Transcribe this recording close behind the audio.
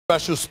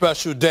Special,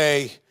 special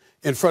day.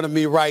 In front of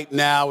me right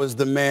now is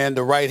the man,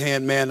 the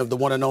right-hand man of the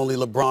one and only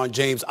LeBron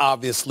James,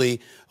 obviously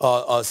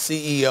a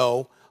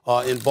CEO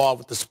involved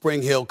with the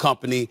Spring Hill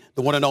Company,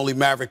 the one and only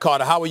Maverick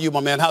Carter. How are you, my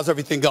man? How's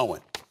everything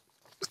going?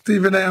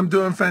 Stephen A., I'm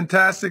doing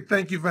fantastic.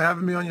 Thank you for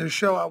having me on your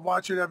show. I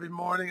watch it every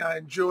morning. I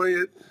enjoy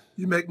it.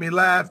 You make me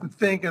laugh and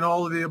think and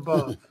all of the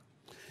above.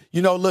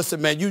 You know, listen,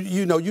 man,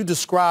 you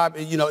describe,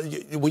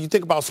 when you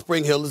think about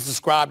Spring Hill, it's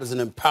described as an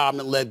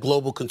empowerment-led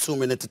global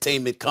consumer and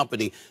entertainment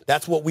company.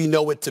 That's what we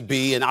know it to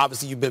be, and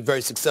obviously you've been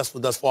very successful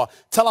thus far.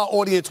 Tell our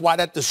audience why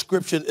that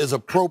description is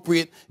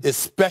appropriate,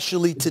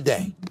 especially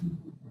today.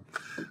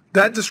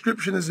 That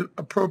description is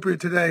appropriate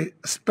today,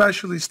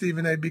 especially,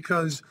 Stephen A.,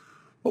 because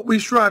what we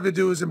strive to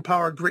do is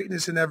empower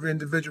greatness in every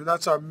individual.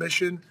 That's our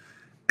mission,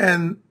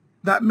 and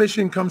that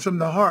mission comes from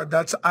the heart.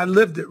 I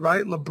lived it,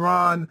 right?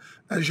 LeBron,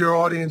 as your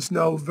audience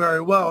know very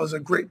well, is a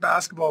great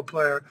basketball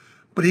player,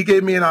 but he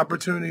gave me an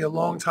opportunity a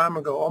long time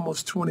ago,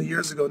 almost 20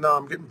 years ago now.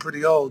 I'm getting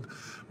pretty old.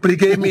 But he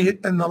gave me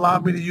and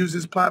allowed me to use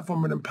his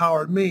platform and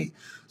empowered me.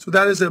 So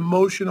that is an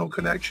emotional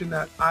connection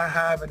that I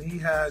have and he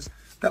has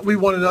that we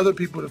wanted other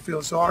people to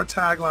feel. So our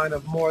tagline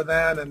of more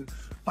than and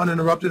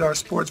uninterrupted, our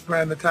sports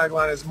brand, the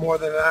tagline is more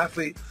than an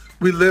athlete.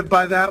 We live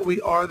by that. We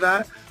are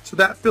that. So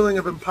that feeling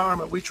of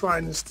empowerment, we try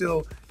and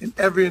instill in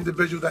every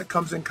individual that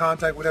comes in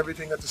contact with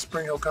everything that the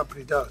Spring Hill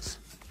Company does.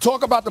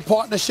 Talk about the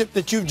partnership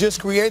that you've just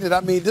created. I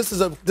mean, this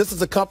is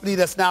a company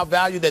that's now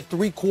valued at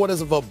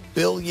 $750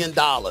 million.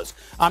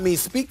 I mean,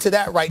 speak to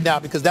that right now,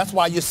 because that's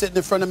why you're sitting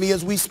in front of me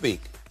as we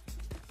speak.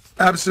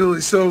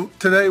 Absolutely. So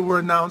today we're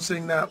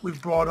announcing that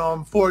we've brought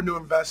on 4 new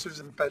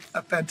investors in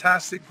a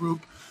fantastic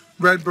group: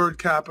 Redbird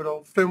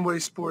Capital, Fenway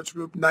Sports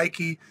Group,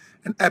 Nike,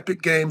 and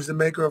Epic Games, the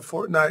maker of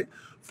Fortnite.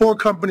 4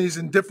 companies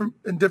in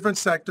different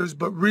sectors,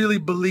 but really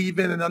believe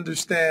in and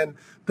understand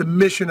the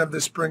mission of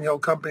the Spring Hill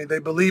Company. They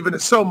believe in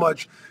it so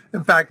much.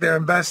 In fact, they're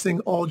investing,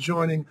 all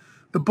joining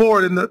the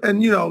board. And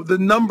the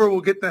number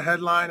will get the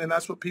headline, and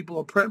that's what people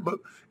will print. But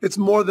it's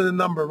more than a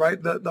number,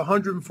 right? The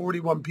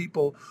 141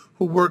 people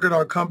who work at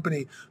our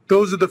company,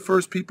 those are the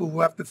first people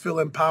who have to feel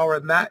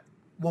empowered. And that,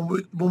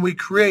 when we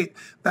create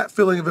that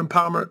feeling of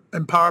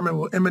empowerment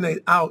will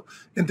emanate out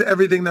into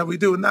everything that we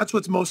do. And that's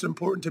what's most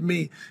important to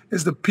me,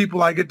 is the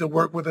people I get to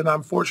work with and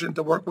I'm fortunate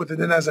to work with. And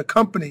then as a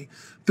company,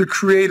 the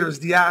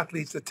creators, the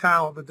athletes, the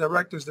talent, the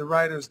directors, the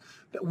writers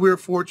that we're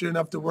fortunate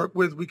enough to work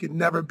with, we can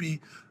never be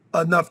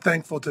enough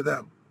thankful to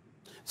them.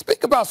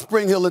 Speak about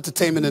Spring Hill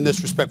Entertainment in this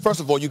respect.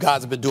 First of all, you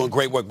guys have been doing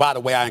great work. By the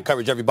way, I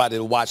encourage everybody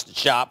to watch The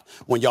Shop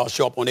when y'all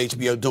show up on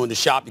HBO doing The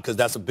Shop, because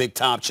that's a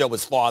big-time show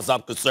as far as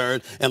I'm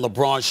concerned. And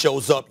LeBron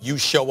shows up, you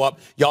show up.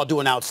 Y'all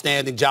do an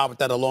outstanding job with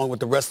that, along with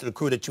the rest of the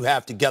crew that you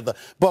have together.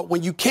 But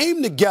when you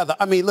came together,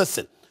 I mean,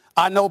 listen,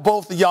 I know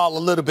both of y'all a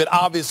little bit.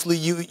 Obviously,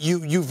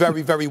 you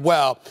very, very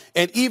well.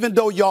 And even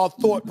though y'all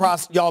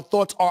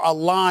thoughts are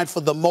aligned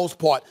for the most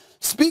part,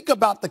 speak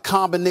about the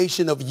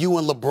combination of you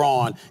and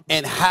LeBron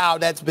and how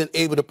that's been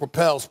able to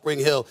propel Spring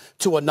Hill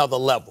to another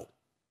level.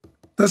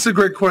 That's a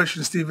great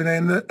question, Stephen.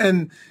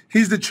 And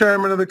he's the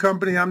chairman of the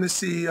company. I'm the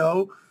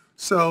CEO.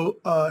 So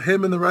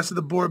him and the rest of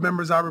the board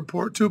members I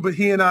report to. But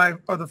he and I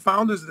are the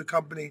founders of the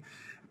company.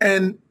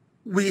 And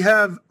we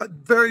have a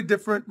very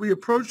different, we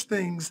approach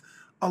things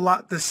a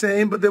lot the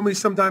same, but then we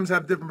sometimes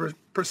have different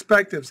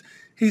perspectives.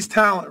 He's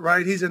talent,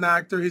 right? He's an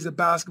actor, he's a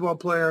basketball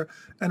player,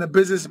 and a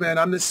businessman.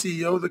 I'm the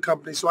CEO of the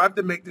company, so I have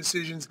to make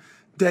decisions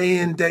day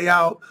in, day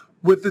out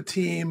with the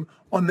team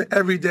on the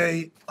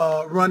everyday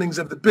runnings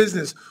of the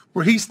business,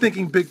 where he's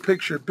thinking big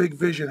picture, big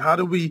vision. How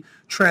do we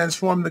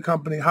transform the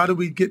company? How do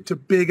we get to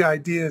big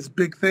ideas,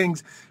 big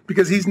things?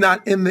 Because he's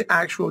not in the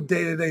actual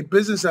day-to-day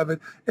business of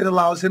it. It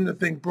allows him to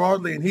think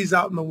broadly, and he's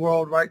out in the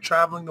world, right,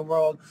 traveling the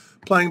world,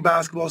 playing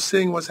basketball,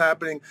 seeing what's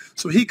happening.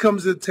 So he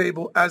comes to the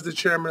table as the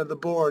chairman of the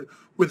board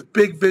with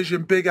big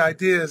vision, big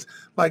ideas,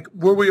 like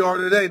where we are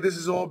today. This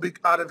is all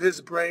out of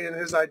his brain and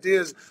his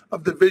ideas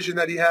of the vision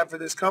that he had for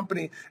this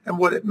company and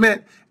what it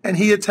meant. And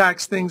he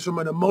attacks things from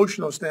an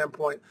emotional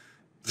standpoint.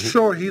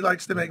 Sure, he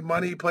likes to make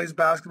money. He plays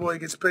basketball. He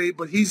gets paid.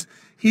 But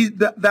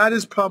that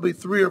is probably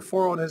 3 or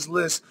 4 on his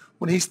list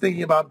when he's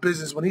thinking about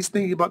business. When he's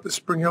thinking about the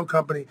Spring Hill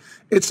Company,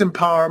 it's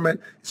empowerment.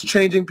 It's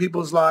changing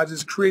people's lives.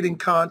 It's creating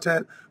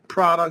content,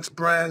 products,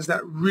 brands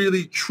that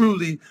really,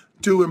 truly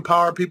do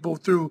empower people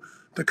through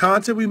the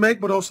content we make,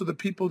 but also the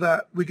people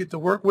that we get to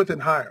work with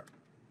and hire.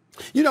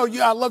 You know,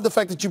 I love the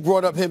fact that you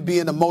brought up him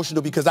being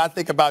emotional, because I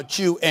think about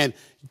you, and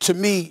to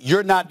me,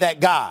 you're not that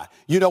guy.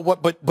 You know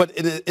what? But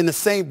in the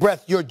same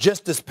breath, you're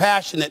just as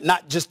passionate,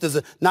 not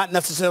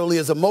necessarily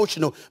as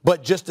emotional,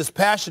 but just as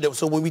passionate.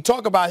 So when we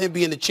talk about him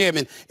being the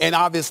chairman, and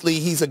obviously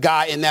he's a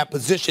guy in that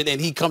position, and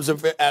he comes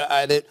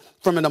at it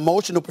from an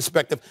emotional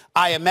perspective,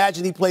 I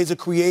imagine he plays a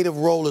creative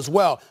role as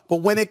well. But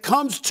when it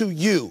comes to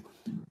you,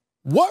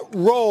 what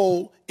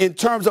role, in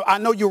terms of, I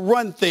know you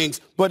run things,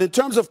 but in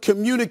terms of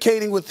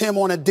communicating with him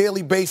on a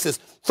daily basis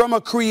from a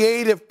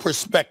creative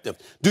perspective,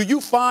 do you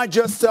find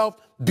yourself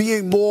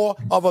being more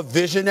of a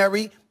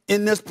visionary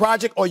in this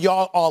project, or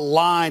y'all are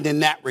aligned in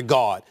that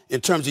regard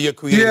in terms of your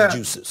creative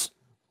juices?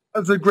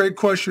 That's a great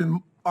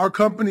question. our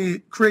company,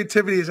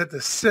 creativity is at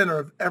the center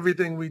of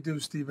everything we do,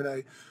 Stephen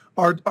A.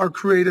 Our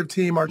creative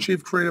team, our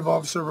chief creative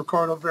officer,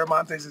 Ricardo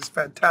Veramontes, is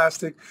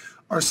fantastic.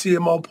 Our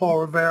CMO, Paul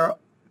Rivera.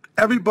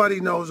 Everybody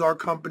knows our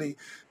company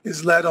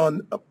is led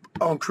on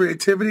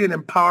creativity, and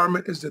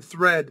empowerment is the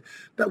thread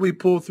that we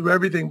pull through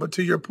everything. But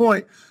to your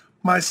point,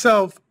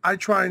 myself, I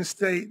try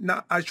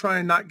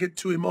and not get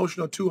too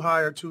emotional, too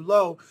high or too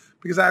low,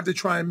 because I have to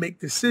try and make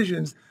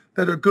decisions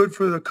that are good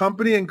for the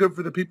company and good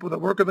for the people that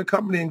work in the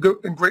company and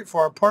great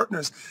for our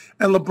partners.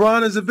 And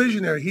LeBron is a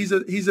visionary.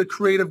 He's a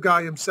creative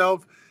guy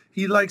himself.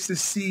 He likes to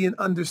see and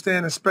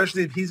understand,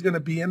 especially if he's going to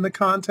be in the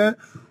content,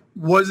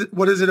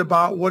 what is it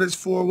about, what it's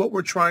for, what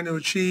we're trying to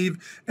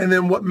achieve, and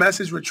then what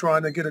message we're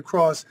trying to get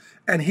across.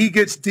 And he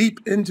gets deep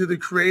into the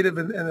creative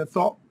and the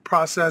thought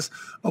process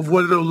of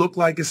what it'll look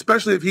like,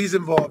 especially if he's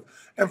involved.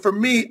 And for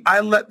me,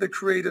 I let the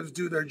creatives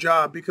do their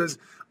job, because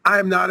I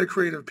am not a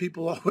creative.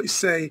 People always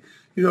say,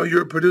 you know,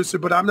 you're a producer,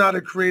 but I'm not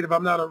a creative.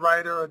 I'm not a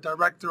writer, a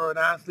director, or an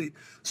athlete.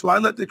 So I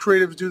let the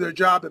creatives do their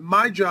job. And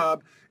my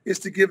job is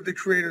to give the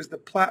creators the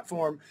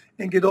platform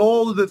and get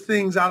all of the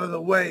things out of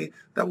the way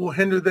that will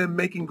hinder them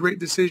making great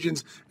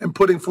decisions and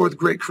putting forth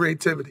great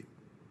creativity.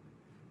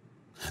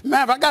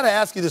 Mav, I got to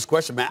ask you this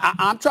question, man.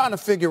 I'm trying to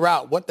figure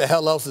out what the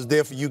hell else is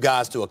there for you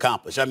guys to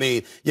accomplish. I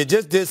mean, you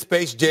just did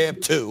Space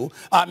Jam 2.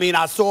 I mean,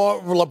 I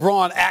saw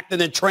LeBron acting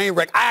in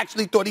Trainwreck. I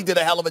actually thought he did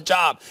a hell of a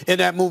job in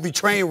that movie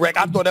Trainwreck.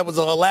 I thought that was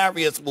a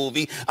hilarious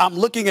movie. I'm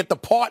looking at the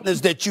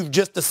partners that you've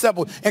just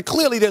assembled, and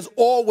clearly there's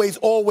always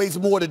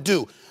more to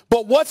do.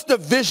 But what's the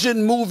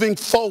vision moving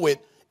forward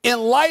in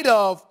light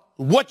of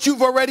what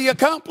you've already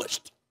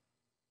accomplished?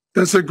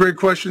 That's a great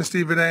question,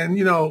 Stephen. And,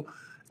 you know,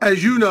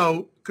 as you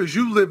know, because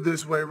you live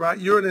this way, right?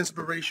 You're an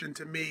inspiration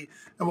to me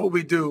and what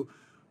we do.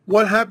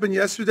 What happened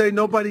yesterday,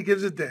 nobody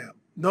gives a damn.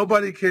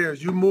 Nobody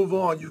cares. You move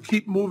on. You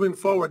keep moving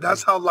forward.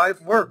 That's how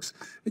life works.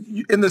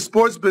 In the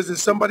sports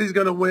business, somebody's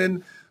going to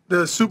win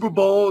the Super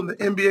Bowl and the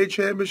NBA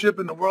championship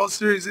and the World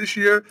Series this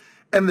year.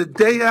 And the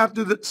day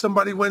after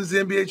somebody wins the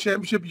NBA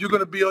championship, you're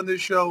going to be on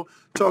this show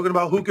talking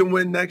about who can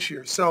win next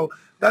year. So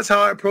that's how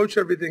I approach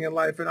everything in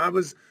life. And I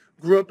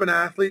grew up an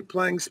athlete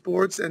playing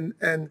sports, and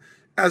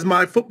as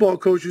my football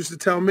coach used to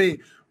tell me,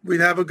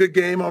 we'd have a good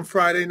game on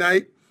Friday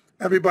night.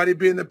 Everybody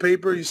be in the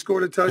paper. You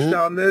scored a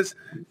touchdown this.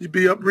 You'd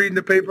be up reading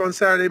the paper on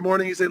Saturday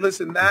morning. You say,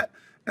 listen, that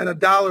and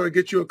 $1 will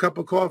get you a cup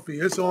of coffee.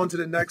 It's on to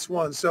the next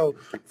one. So,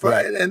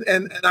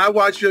 and I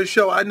watch your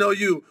show. I know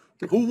you.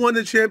 Who won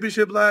the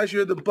championship last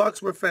year? The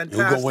Bucks were fantastic.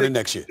 Who's going to win it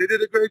next year? They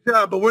did a great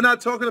job, but we're not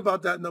talking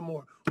about that no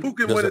more. Who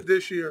can win it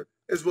this year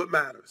is what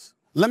matters.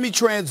 Let me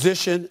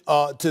transition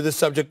to this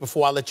subject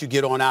before I let you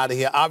get on out of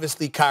here.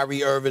 Obviously,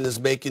 Kyrie Irving is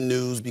making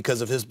news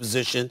because of his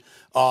position.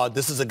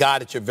 This is a guy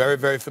that you're very,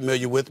 very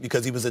familiar with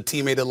because he was a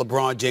teammate of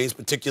LeBron James,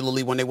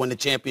 particularly when they won the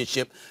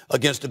championship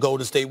against the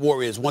Golden State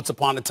Warriors. Once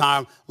upon a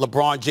time,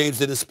 LeBron James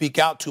didn't speak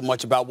out too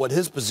much about what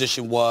his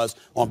position was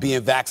on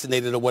being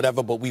vaccinated or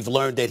whatever, but we've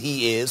learned that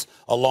he is,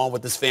 along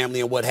with his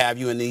family and what have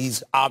you, and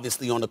he's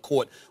obviously on the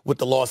court with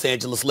the Los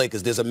Angeles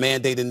Lakers. There's a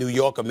mandate in New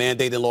York, a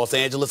mandate in Los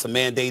Angeles, a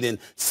mandate in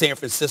San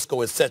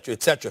Francisco, et cetera,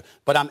 et cetera.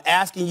 But I'm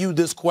asking you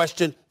this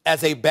question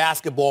as a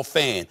basketball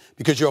fan,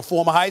 because you're a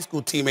former high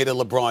school teammate of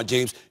LeBron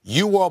James.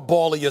 You were a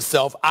baller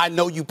yourself. I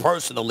know you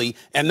personally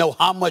and know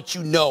how much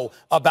you know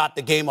about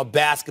the game of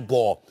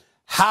basketball.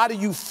 How do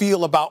you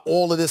feel about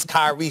all of this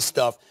Kyrie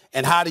stuff,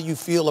 and how do you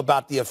feel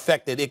about the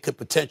effect that it could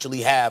potentially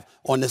have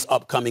on this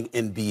upcoming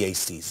NBA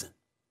season?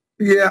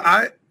 Yeah,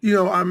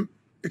 I'm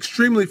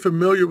extremely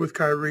familiar with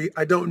Kyrie.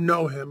 I don't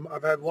know him.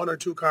 I've had one or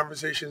two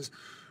conversations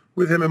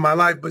with him in my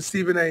life, but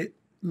Stephen A.,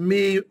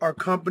 me, our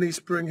company,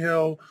 Spring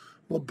Hill,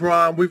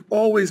 LeBron, we've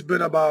always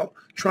been about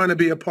trying to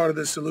be a part of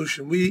the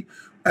solution. We,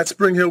 at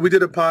Spring Hill, we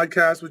did a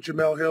podcast with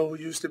Jamel Hill, who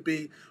used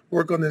to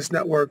work on this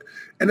network,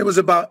 and it was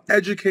about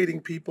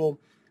educating people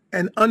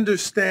and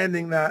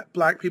understanding that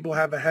black people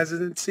have a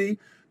hesitancy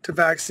to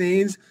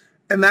vaccines,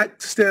 and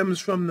that stems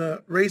from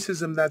the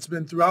racism that's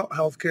been throughout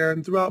healthcare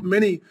and throughout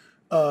many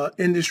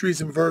industries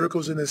and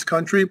verticals in this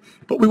country.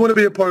 But we want to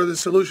be a part of the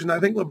solution.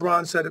 I think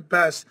LeBron said it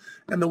best,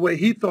 and the way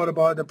he thought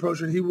about it and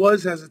approached it, he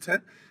was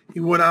hesitant. He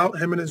went out,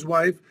 him and his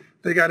wife,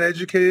 they got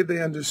educated, they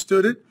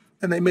understood it,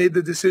 and they made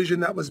the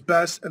decision that was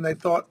best and they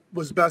thought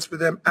was best for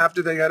them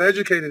after they got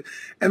educated.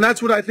 And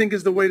that's what I think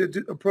is the way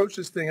to approach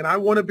this thing. And I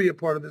want to be a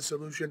part of the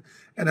solution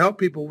and help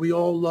people. We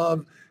all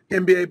love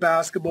NBA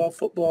basketball,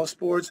 football,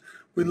 sports.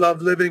 We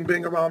love living,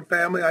 being around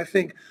family. I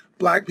think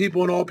black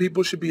people and all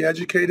people should be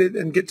educated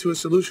and get to a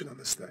solution on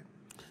this thing.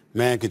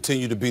 Man,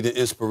 continue to be the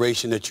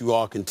inspiration that you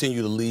are.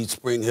 Continue to lead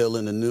Spring Hill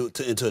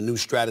into a new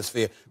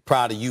stratosphere.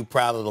 Proud of you,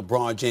 proud of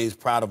LeBron James,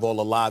 proud of all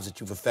the lives that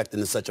you've affected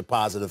in such a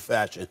positive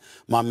fashion.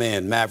 My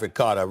man, Maverick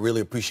Carter, I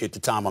really appreciate the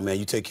time, my man.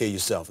 You take care of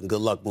yourself, and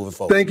good luck moving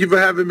forward. Thank you for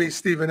having me,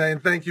 Stephen A.,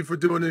 and thank you for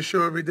doing this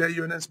show every day.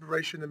 You're an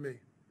inspiration to me.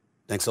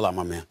 Thanks a lot,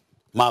 my man.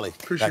 Molly.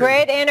 Appreciate it.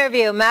 Great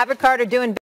interview. Maverick Carter doing